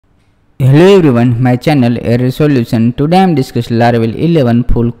Hello everyone, my channel Error Solution. Today I am discussing Laravel 11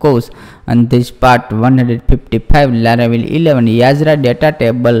 full course and this part 155 Laravel 11 Yajra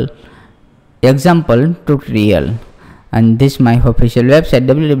Datatable example tutorial. And this my official website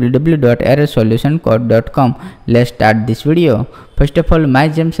www.errorsolutioncode.com. Let's start this video. First of all, my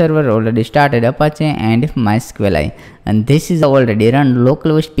gem server already started Apache and MySQLi, and this is already run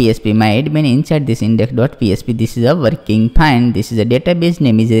localhost PSP. My admin inside this index.php. This is a working fine. This is a database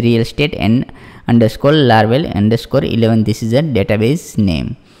name is a real estate and underscore Laravel underscore 11. This is a database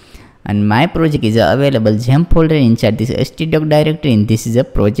name. And my project is available gem folder inside this htdoc directory, and this is a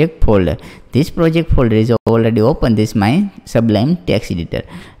project folder. This project folder is already open. This is my Sublime text editor.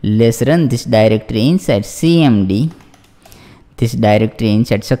 Let's run this directory inside cmd. This directory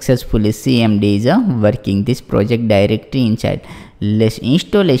inside successfully cmd is working. This project directory inside. Let's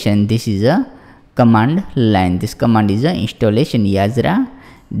installation. This is a command line. This command is a installation Yajra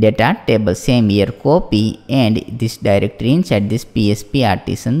Datatable. Same here copy, and this directory inside this PSP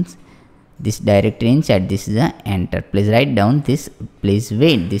artisans. This directory inside this is a enter. Please write down this. Please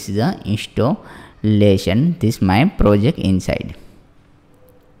wait. This is a installation. This my project inside.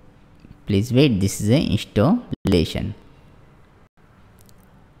 Please wait. This is a installation.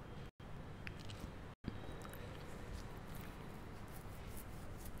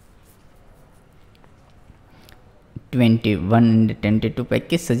 (2122)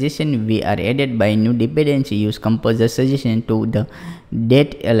 package suggestion. We are added by new dependency. Use composer suggestion to the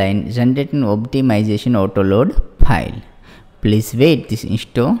date align generating optimization auto load file. Please wait this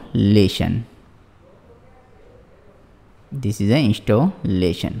installation. This is an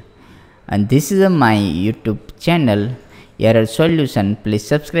installation, and this is my YouTube channel Error Solution. Please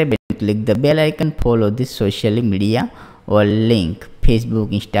subscribe and click the bell icon. Follow this social media or link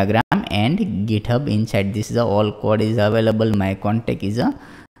Facebook, Instagram and GitHub. Inside this is all code is available. My contact is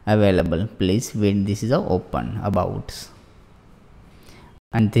available. Please wait. This is open about.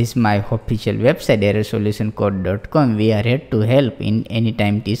 And this my official website errorsolutioncode.com. We are here to help in any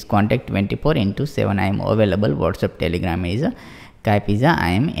time. This contact 24/7. I am available. WhatsApp, Telegram is Skype is I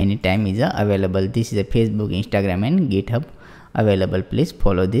am anytime is available. This is a Facebook, Instagram and GitHub available. Please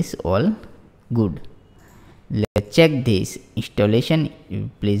follow this all good. Let's check this installation.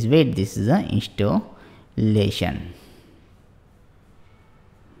 Please wait. This is a installation.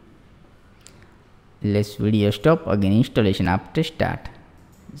 Let's video stop. Again installation after start.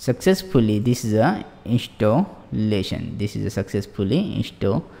 Successfully this is a installation. This is a successfully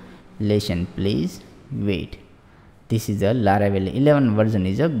installation. Please wait. This is a Laravel 11 version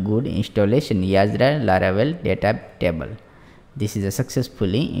is a good installation. Yajra Laravel Datatable. This is a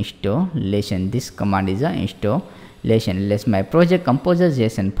successfully installation. This command is a installation. Let's my project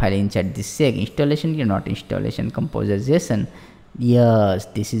composer.json file inside this seg installation. Not installation composer.json. Yes,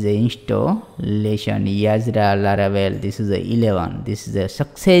 this is a installation Yajra Laravel. This is a 11. This is a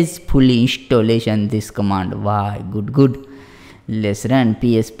successfully installation. This command. Why good. Let's run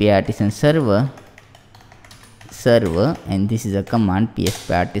PSP artisan server, and this is a command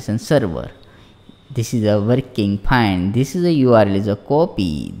PSP artisan server. This is a working fine. This is a URL is a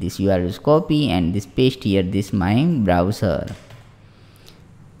copy. This URL is copy and this paste here. This my browser.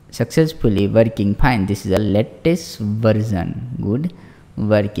 Successfully working fine. This is a latest version. Good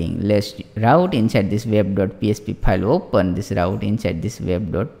working. Let's route inside this web.php file. Open this route inside this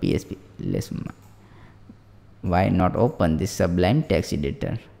web.php. Let's why not open this Sublime text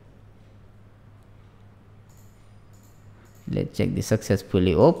editor. Let's check this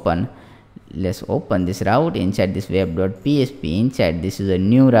successfully open. Let's open this route inside this web.php. Inside this is a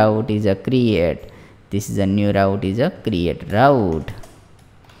new route is a create. This is a new route is a create route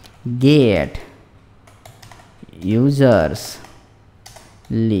get users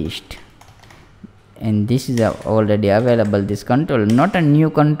list, and this is already available. This controller, not a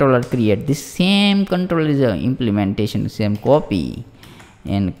new controller create. This same controller is a implementation. Same copy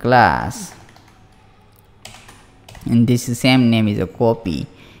and class, and this same name is a copy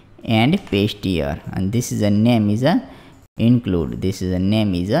and paste here, and this is a name is a include. This is a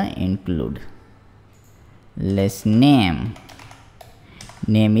name is a include. Let's name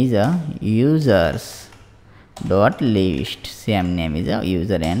is a users dot list. Same name is a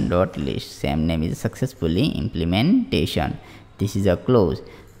user and dot list. Same name is successfully implementation. This is a close.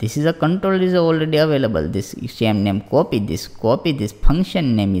 This is a control is already available. This same name copy this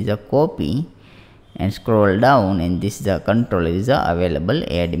function name is a copy and scroll down, and this is a controller is available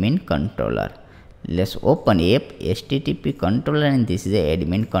admin controller. Let's open app http controller, and this is a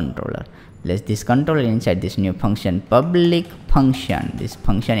admin controller. Let's this controller inside this new function public function. This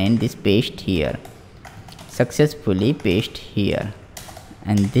function and this paste here. Successfully paste here.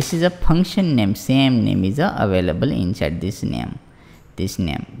 and this is a function name, same name is available inside this name.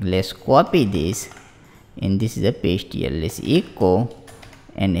 Let's copy this, and this is a paste here. Let's echo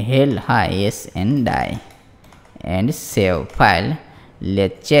and hell highest and die and save file.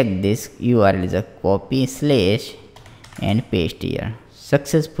 Let's check this URL is a copy slash and paste here.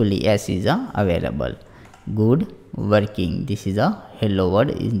 Successfully S is available. Good working. This is a hello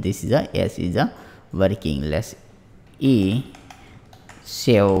world. This is a S is a working. Let's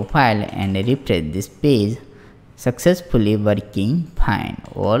save file and refresh this page. Successfully working fine.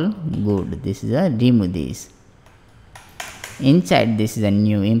 All good. This is a remove this. Inside this is a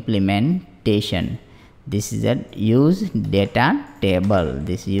new implementation. This is a use data table.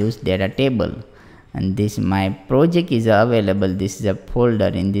 This use data table, and this my project is available. This is a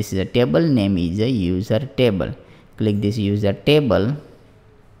folder, and this is a table name is a user table. Click this user table.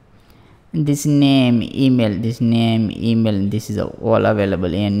 This name email, this is all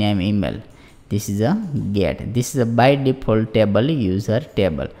available in name email. This is a get. This is a by default table user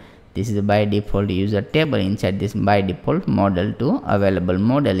table. This is a by default user table. Inside this by default model to available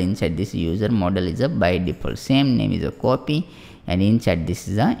model. Inside this user model is a by default. Same name is a copy, and inside this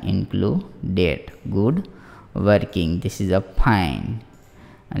is a include date. Good working. This is a fine.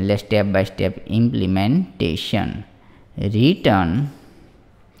 And let's step by step implementation. Return.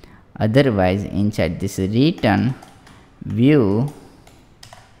 Otherwise inside this return view,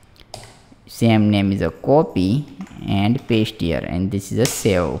 same name is a copy and paste here, and this is a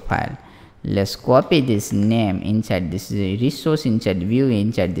save file. Let's copy this name inside this resource, inside view,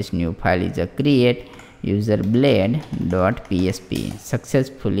 inside this new file is a create user blade.php.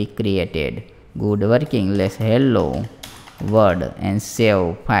 Successfully created. Good working. Let's hello world and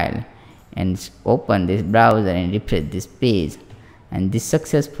save file and open this browser and refresh this page, and this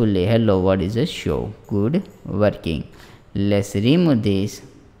successfully hello world is a show. Good working. Let's remove this.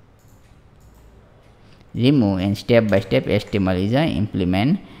 Remove and step by step HTML is a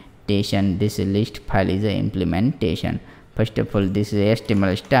implementation. This list file is a implementation. First of all, this is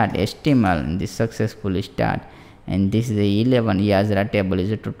HTML start, HTML, this successfully start, and this is the 11 Yajra table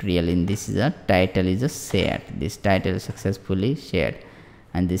is a tutorial, and this is a title is a set. This title is successfully shared,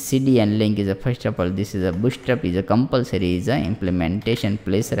 and the CD and link is a first of all, this is a bootstrap is a compulsory is a implementation.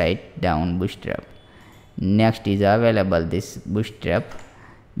 Please write down bootstrap. Next is available this bootstrap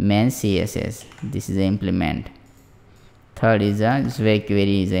main CSS. This is a implement. Third is a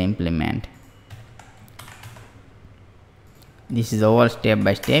jQuery is a implement. This is all step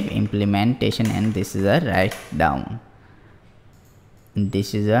by step implementation, and this is a write down.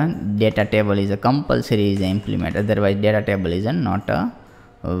 This is a data table is a compulsory is a implement. Otherwise data table is a not a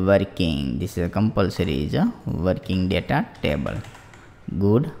working. This is a compulsory is a working data table.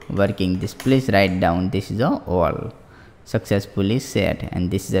 Good working. This please write down. This is a all successfully set, and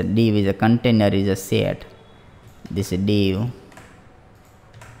this is a div is a container is a set. This div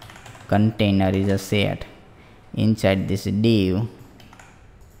container is a set. Inside this div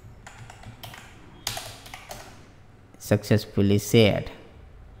successfully set,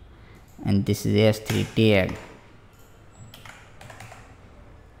 and this is s3 tag.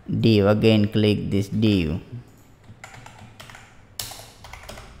 Div again, click this div.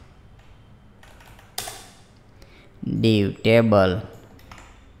 Div table,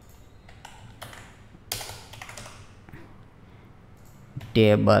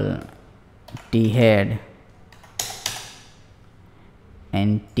 table t head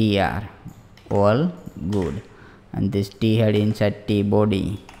and tr, all good. And this t head inside t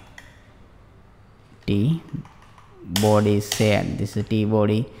body set. This is t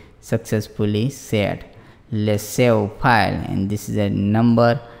body successfully set. Let's save file, and this is a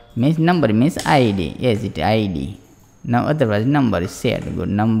number means id. Yes, it id. Now otherwise number is set. Good.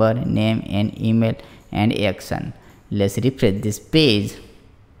 Number, name and email and action. Let's refresh this page.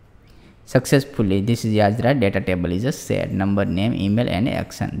 Successfully this is Yajra data table is a set. Number, name, email and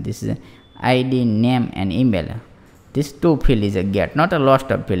action. This is id, name and email. This two field is a get, not a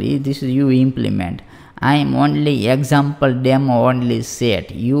lost of field. This is you implement. I am only example demo only set.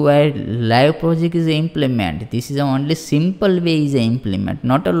 Your live project is a implement. This is a only simple way is a implement,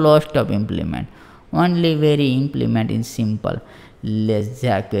 not a lost of implement. Only very implement in simple. Let's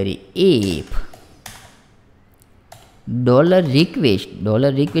jQuery if $request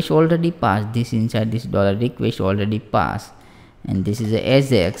already passed. This inside this $request already passed, and this is a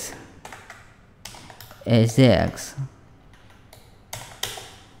ajax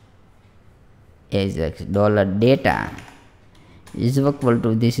 $data is equal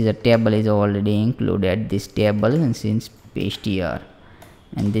to, this is a table is already included, this table, and since paste here,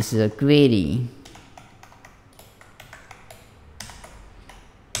 and this is a query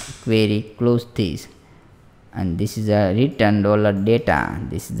query, close this, and this is a return dollar data.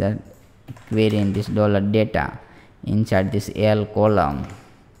 This is a query in this dollar data inside this L column.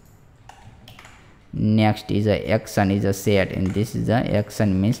 Next is a action is a set, and this is a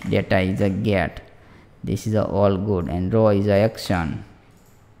action means data is a get. This is a all good, and row is a action,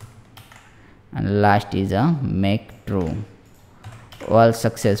 and last is a make true. All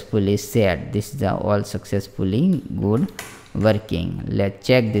successfully set. This is a all successfully good working. Let's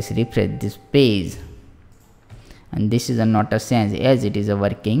check this, refresh this page, and this is a not a sense as it is a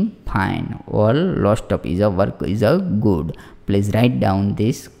working fine. All lost up is a work is a good. Please write down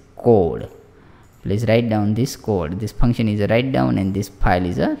this code. Please write down this code. This function is a write down, and this file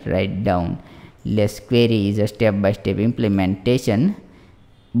is a write down. Let's query is a step by step implementation.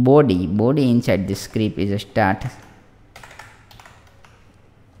 Body inside this script is a start.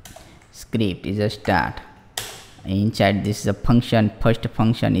 Script is a start. Inside this is a function. First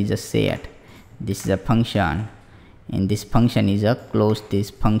function is a set. This is a function. In this function is a close this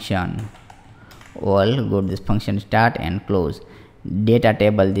function. All good. This function start and close. Data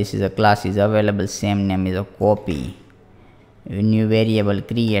table, this is a class is available, same name is a copy. New variable,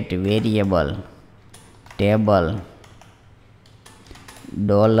 create variable, table,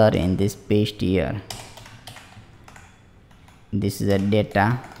 dollar in this paste here. This is a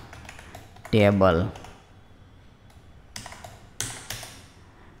data table.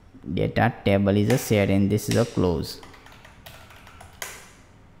 Data table is a set, and this is a close.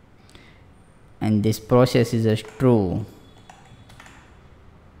 And this process is a true,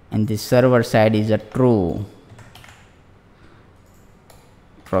 and the server side is a true.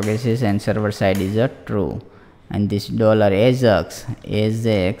 Progresses and server side is a true, and this dollar Ajax,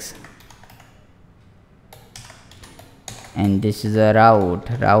 and this is a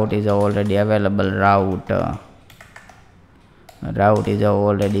route is already available. Route is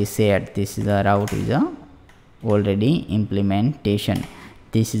already set. This is a route is a already implementation.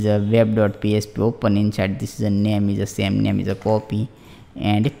 This is a web.php open inside. This is a name is the same name is a copy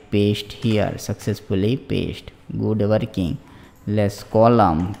and paste here, successfully paste. Good working. Let's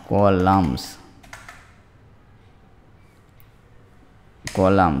columns,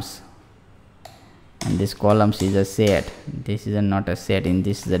 and this columns is a set. This is a not a set. In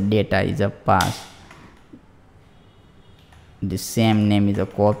this the data is a pass. The same name is a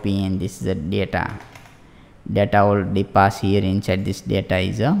copy, and this is a data already pass here. Inside this data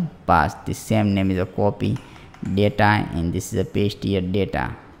is a pass. The same name is a copy data, and this is a paste here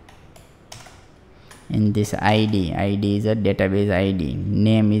data. In this id is a database id,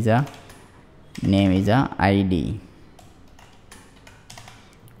 name is a id.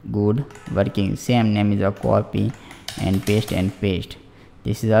 Good working. Same name is a copy and paste.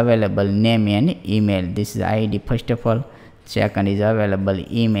 This is available name and email. This is id first of all. Second is available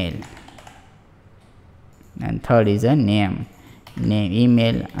email, and third is a name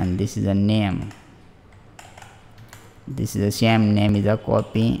email, and this is a name. This is the same name is a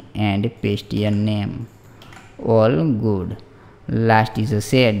copy and paste your name. All good. Last is a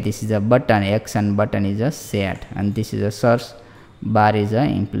set. This is a button, action button is a set, and this is a search bar is a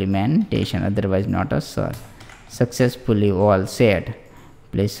implementation, otherwise not a search. Successfully all set.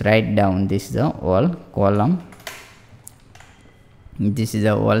 Please write down this is the all column. This is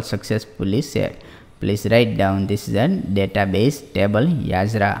a all successfully set. Please write down this is a database table.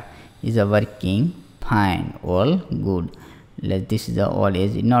 Yajra is a working fine. All good. This is the all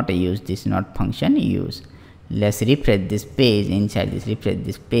is not a use. This is not function use. Let's refresh this page. Inside this refresh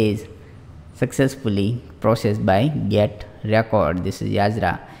this page. Successfully processed by get record. This is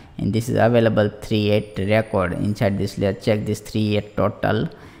Yajra, and this is available 38 record. Inside this let's check this 38 total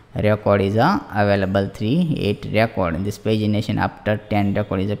record is available 38 record. In this pagination after 10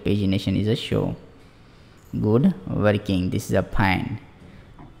 record is a pagination is a show. Good working. This is a fine.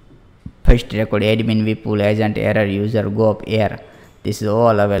 First record admin vpool agent error user gop error. This is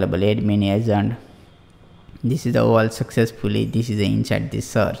all available admin agent. This is the all successfully. This is the inside this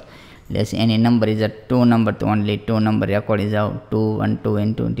search. Let's any number is a 2 number to only 2 number record is out 2 1 2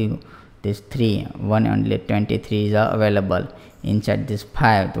 and 22. This 3 1 only 23 is available. Inside this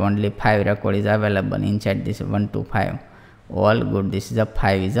 5 only 5 record is available. Inside this 1 to 5 all good. This is a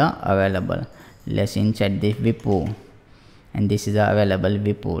 5 is available. Let's inside this vpool, and this is available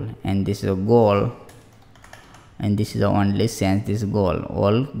vpool, and this is a goal, and this is only sense this goal.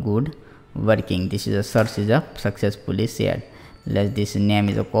 All good working. This is a search is a successfully set. This name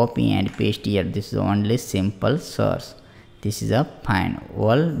is a copy and paste here. This is only simple search. This is a fine.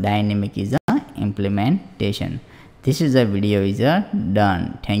 All dynamic is a implementation. This is a video is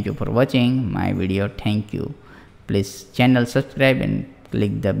done. Thank you for watching my video. Thank you. Please channel subscribe and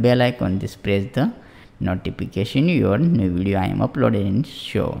click the bell icon, just press the notification your new video I am uploaded and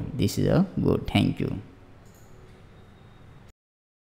show. This is a good. Thank you.